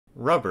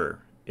rubber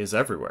is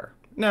everywhere.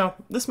 Now,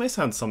 this may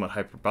sound somewhat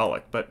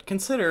hyperbolic, but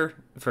consider,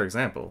 for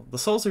example, the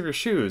soles of your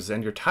shoes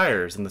and your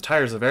tires and the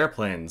tires of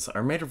airplanes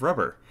are made of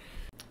rubber.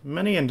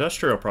 Many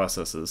industrial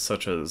processes,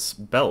 such as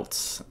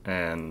belts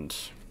and,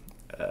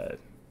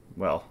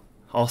 well,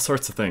 all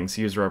sorts of things,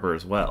 use rubber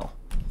as well.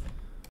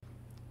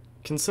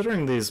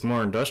 Considering these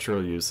more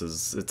industrial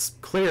uses, it's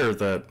clear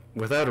that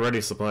without a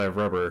ready supply of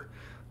rubber,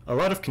 a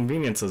lot of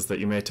conveniences that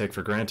you may take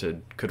for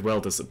granted could well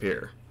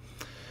disappear.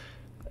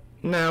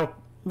 Now,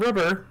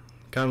 rubber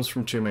comes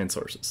from two main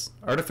sources: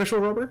 artificial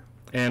rubber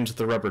and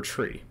the rubber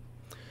tree.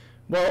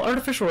 While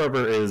artificial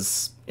rubber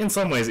is in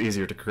some ways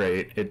easier to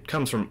create, it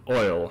comes from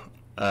oil,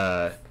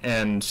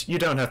 and you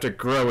don't have to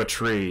grow a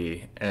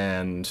tree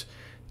and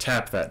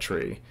tap that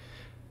tree.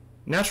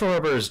 Natural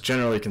rubber is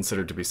generally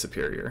considered to be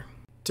superior.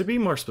 To be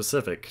more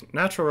specific,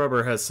 natural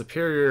rubber has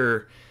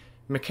superior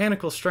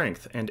mechanical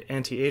strength and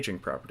anti-aging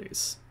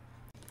properties.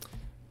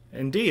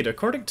 Indeed,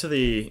 according to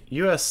the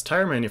U.S.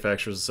 Tire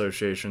Manufacturers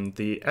Association,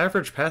 the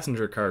average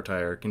passenger car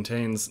tire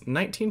contains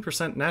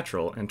 19%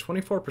 natural and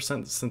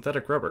 24%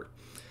 synthetic rubber,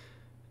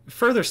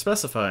 further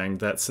specifying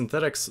that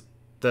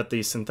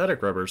the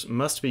synthetic rubbers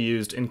must be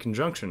used in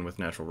conjunction with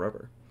natural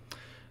rubber.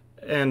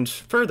 And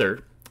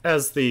further,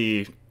 as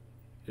the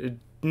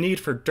need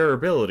for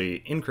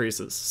durability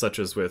increases, such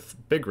as with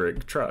big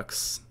rig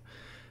trucks,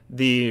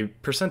 the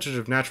percentage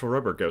of natural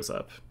rubber goes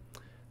up,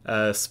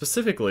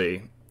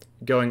 specifically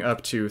going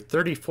up to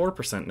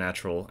 34%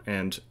 natural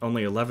and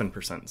only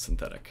 11%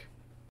 synthetic.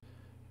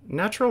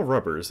 Natural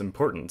rubber's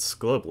importance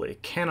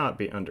globally cannot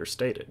be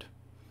understated.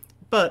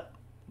 But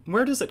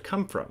where does it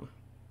come from?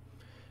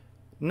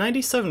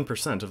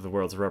 97% of the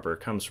world's rubber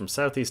comes from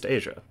Southeast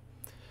Asia,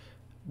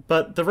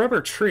 but the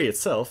rubber tree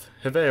itself,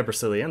 Hevea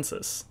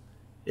brasiliensis,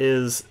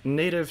 is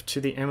native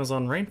to the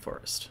Amazon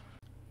rainforest.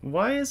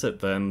 Why is it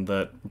then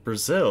that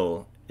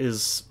Brazil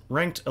is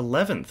ranked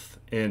 11th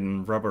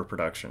in rubber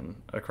production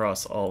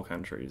across all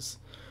countries,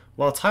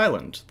 while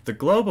Thailand, the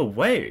globe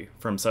away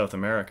from South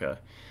America,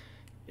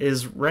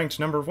 is ranked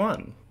number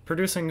 1,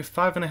 producing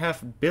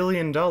 $5.5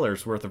 billion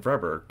worth of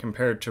rubber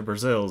compared to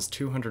Brazil's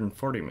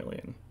 $240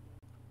 million.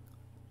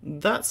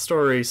 That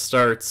story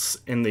starts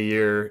in the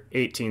year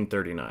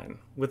 1839,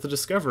 with the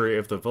discovery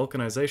of the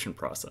vulcanization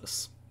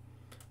process.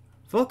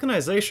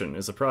 Vulcanization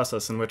is a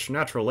process in which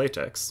natural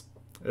latex,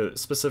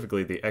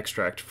 specifically the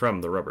extract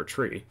from the rubber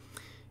tree,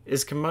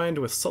 is combined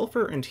with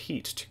sulfur and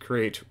heat to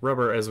create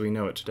rubber as we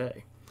know it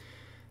today.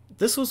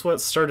 This was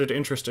what started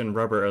interest in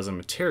rubber as a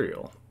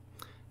material,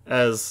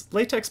 as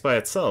latex by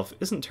itself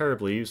isn't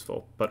terribly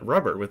useful, but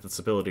rubber, with its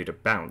ability to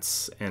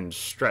bounce and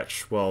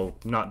stretch while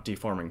not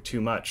deforming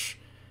too much,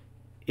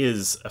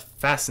 is a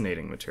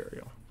fascinating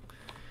material.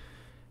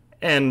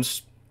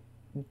 And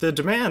the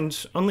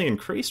demand only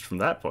increased from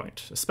that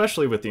point,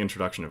 especially with the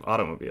introduction of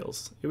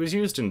automobiles. It was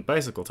used in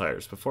bicycle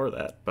tires before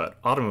that, but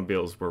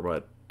automobiles were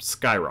what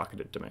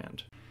skyrocketed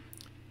demand.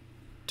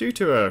 Due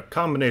to a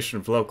combination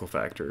of local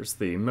factors,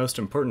 the most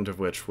important of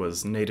which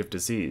was native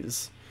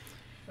disease,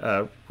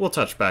 we'll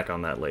touch back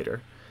on that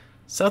later,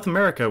 South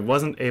America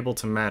wasn't able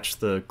to match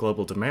the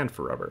global demand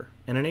for rubber,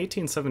 and in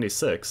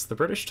 1876 the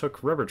British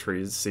took rubber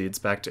tree seeds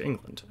back to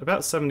England,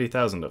 about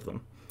 70,000 of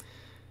them.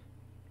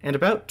 And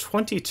about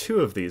 22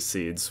 of these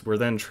seeds were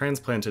then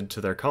transplanted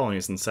to their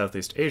colonies in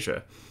Southeast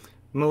Asia,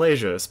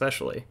 Malaysia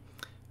especially,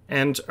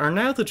 and are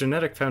now the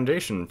genetic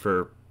foundation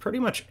for pretty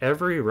much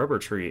every rubber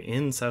tree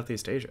in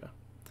Southeast Asia.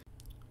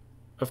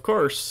 Of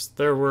course,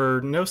 there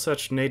were no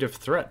such native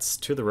threats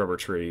to the rubber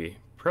tree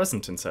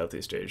present in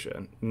Southeast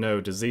Asia, no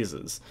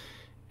diseases,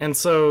 and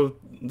so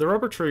the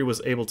rubber tree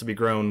was able to be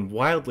grown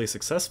wildly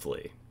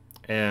successfully,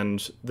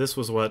 and this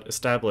was what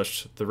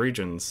established the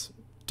region's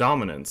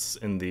dominance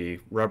in the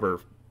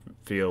rubber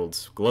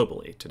fields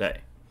globally today.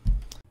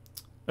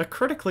 A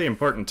critically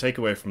important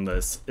takeaway from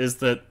this is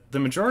that the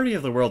majority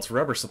of the world's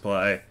rubber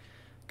supply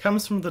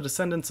comes from the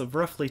descendants of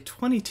roughly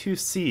 22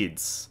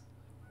 seeds.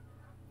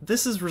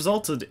 This has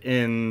resulted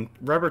in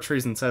rubber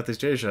trees in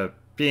Southeast Asia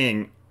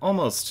being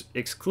almost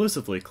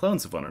exclusively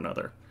clones of one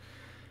another.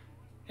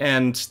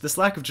 And this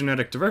lack of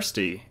genetic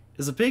diversity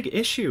is a big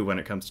issue when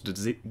it comes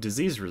to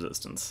disease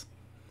resistance,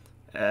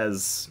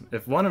 as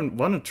if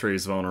one tree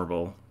is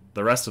vulnerable,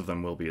 the rest of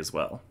them will be as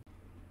well.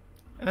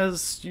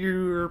 As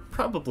you're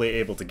probably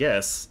able to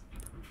guess,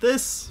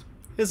 this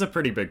is a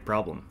pretty big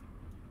problem.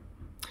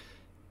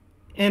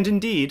 And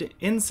indeed,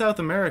 in South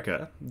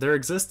America, there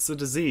exists a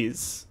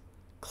disease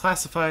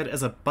classified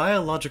as a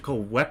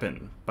biological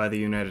weapon by the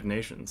United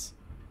Nations.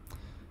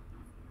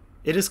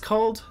 It is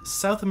called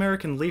South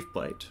American leaf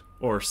blight,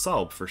 or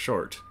SALB for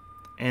short,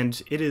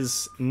 and it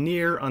is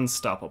near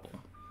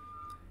unstoppable.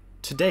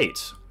 To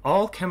date,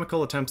 all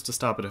chemical attempts to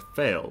stop it have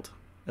failed,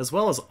 as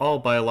well as all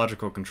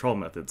biological control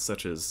methods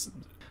such as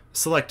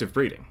selective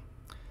breeding.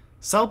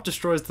 SALB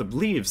destroys the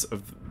leaves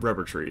of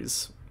rubber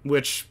trees,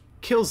 which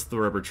kills the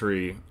rubber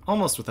tree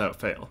almost without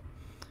fail.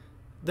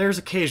 There's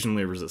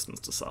occasionally resistance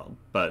to SALB,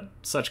 but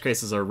such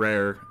cases are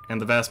rare,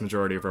 and the vast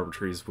majority of rubber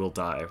trees will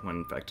die when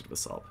infected with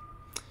SALB.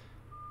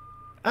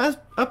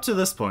 Up to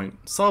this point,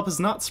 SALB has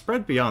not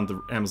spread beyond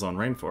the Amazon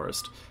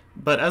rainforest,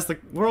 but as the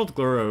world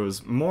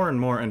grows more and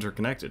more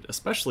interconnected,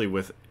 especially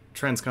with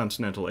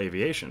transcontinental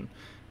aviation,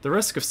 the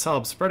risk of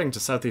SALB spreading to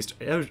Southeast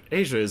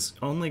Asia is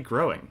only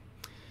growing.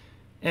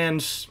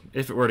 And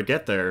if it were to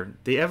get there,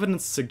 the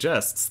evidence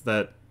suggests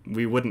that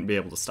we wouldn't be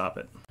able to stop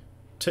it.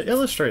 To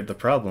illustrate the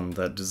problem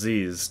that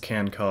disease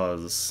can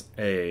cause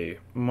a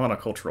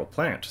monocultural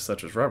plant,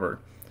 such as rubber,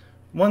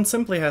 one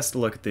simply has to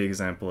look at the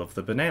example of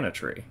the banana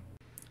tree.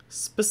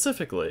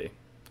 Specifically,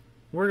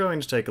 we're going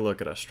to take a look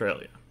at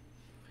Australia.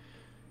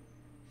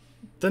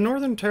 The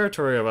Northern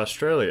Territory of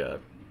Australia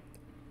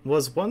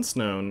was once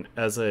known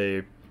as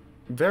a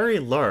very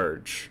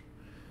large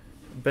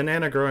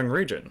banana-growing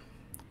region,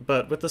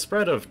 but with the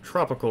spread of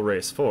tropical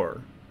race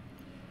 4,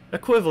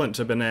 equivalent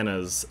to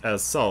bananas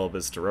as SALB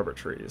is to rubber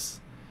trees,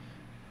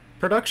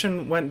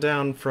 production went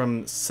down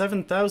from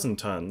 7,000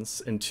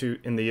 tons in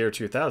the year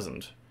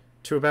 2000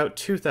 to about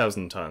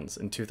 2,000 tons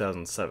in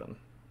 2007.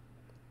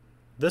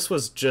 This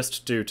was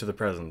just due to the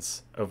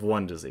presence of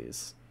one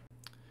disease.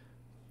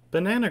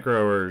 Banana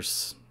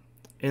growers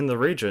in the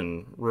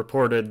region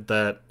reported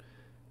that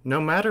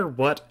no matter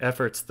what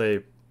efforts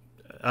they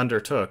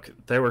undertook,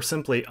 they were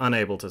simply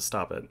unable to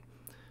stop it.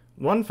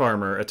 One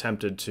farmer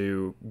attempted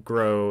to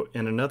grow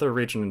in another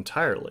region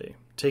entirely,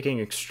 taking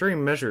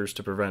extreme measures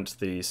to prevent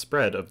the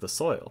spread of the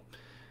soil,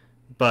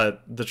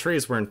 but the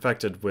trees were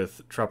infected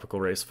with tropical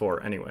race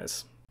 4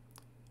 anyways.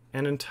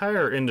 An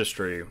entire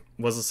industry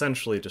was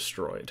essentially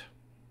destroyed.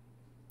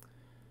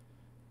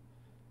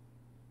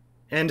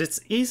 And it's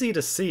easy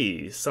to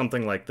see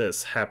something like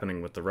this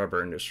happening with the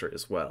rubber industry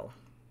as well.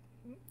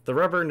 The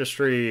rubber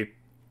industry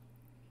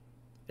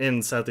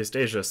in Southeast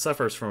Asia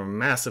suffers from a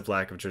massive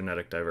lack of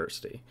genetic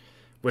diversity,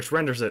 which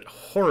renders it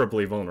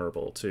horribly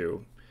vulnerable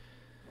to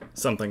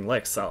something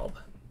like SALB.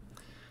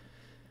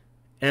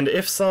 And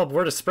if SALB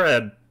were to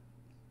spread,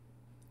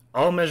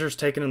 all measures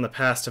taken in the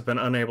past have been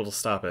unable to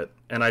stop it,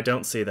 and I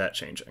don't see that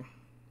changing.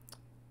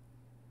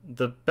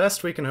 The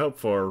best we can hope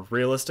for,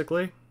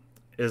 realistically,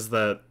 is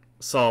that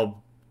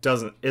SALB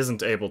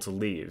isn't able to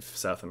leave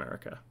South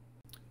America.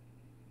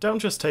 Don't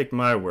just take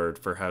my word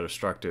for how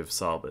destructive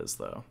SALB is,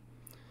 though.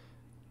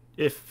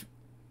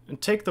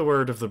 Take the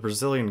word of the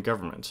Brazilian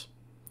government,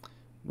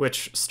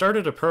 which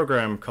started a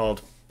program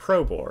called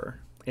ProBor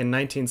in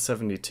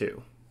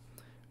 1972,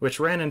 which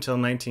ran until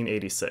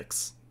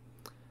 1986.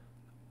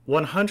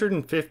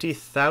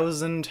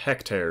 150,000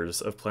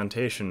 hectares of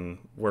plantation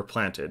were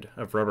planted,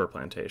 of rubber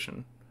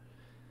plantation.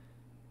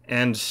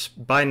 And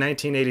by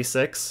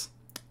 1986,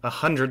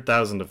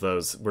 100,000 of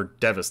those were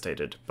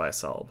devastated by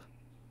SALB.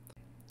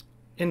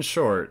 In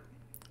short,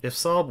 if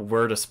SALB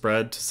were to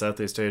spread to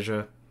Southeast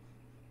Asia,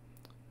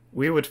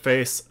 we would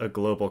face a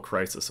global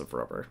crisis of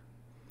rubber.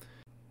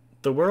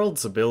 The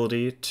world's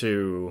ability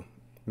to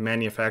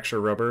manufacture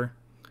rubber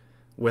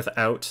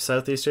without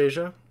Southeast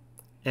Asia,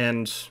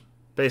 and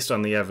based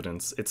on the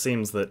evidence, it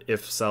seems that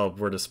if SALB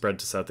were to spread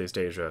to Southeast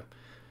Asia,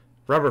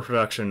 rubber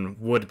production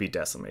would be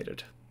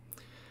decimated.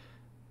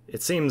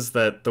 It seems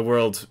that the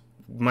world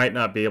might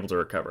not be able to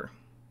recover.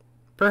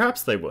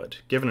 Perhaps they would,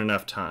 given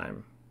enough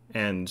time,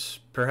 and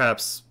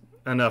perhaps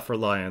enough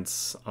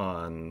reliance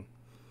on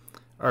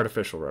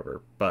artificial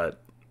rubber,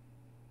 but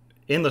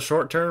in the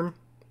short term,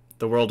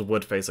 the world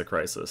would face a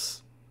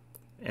crisis,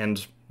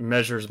 and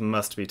measures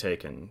must be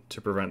taken to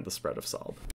prevent the spread of SALB.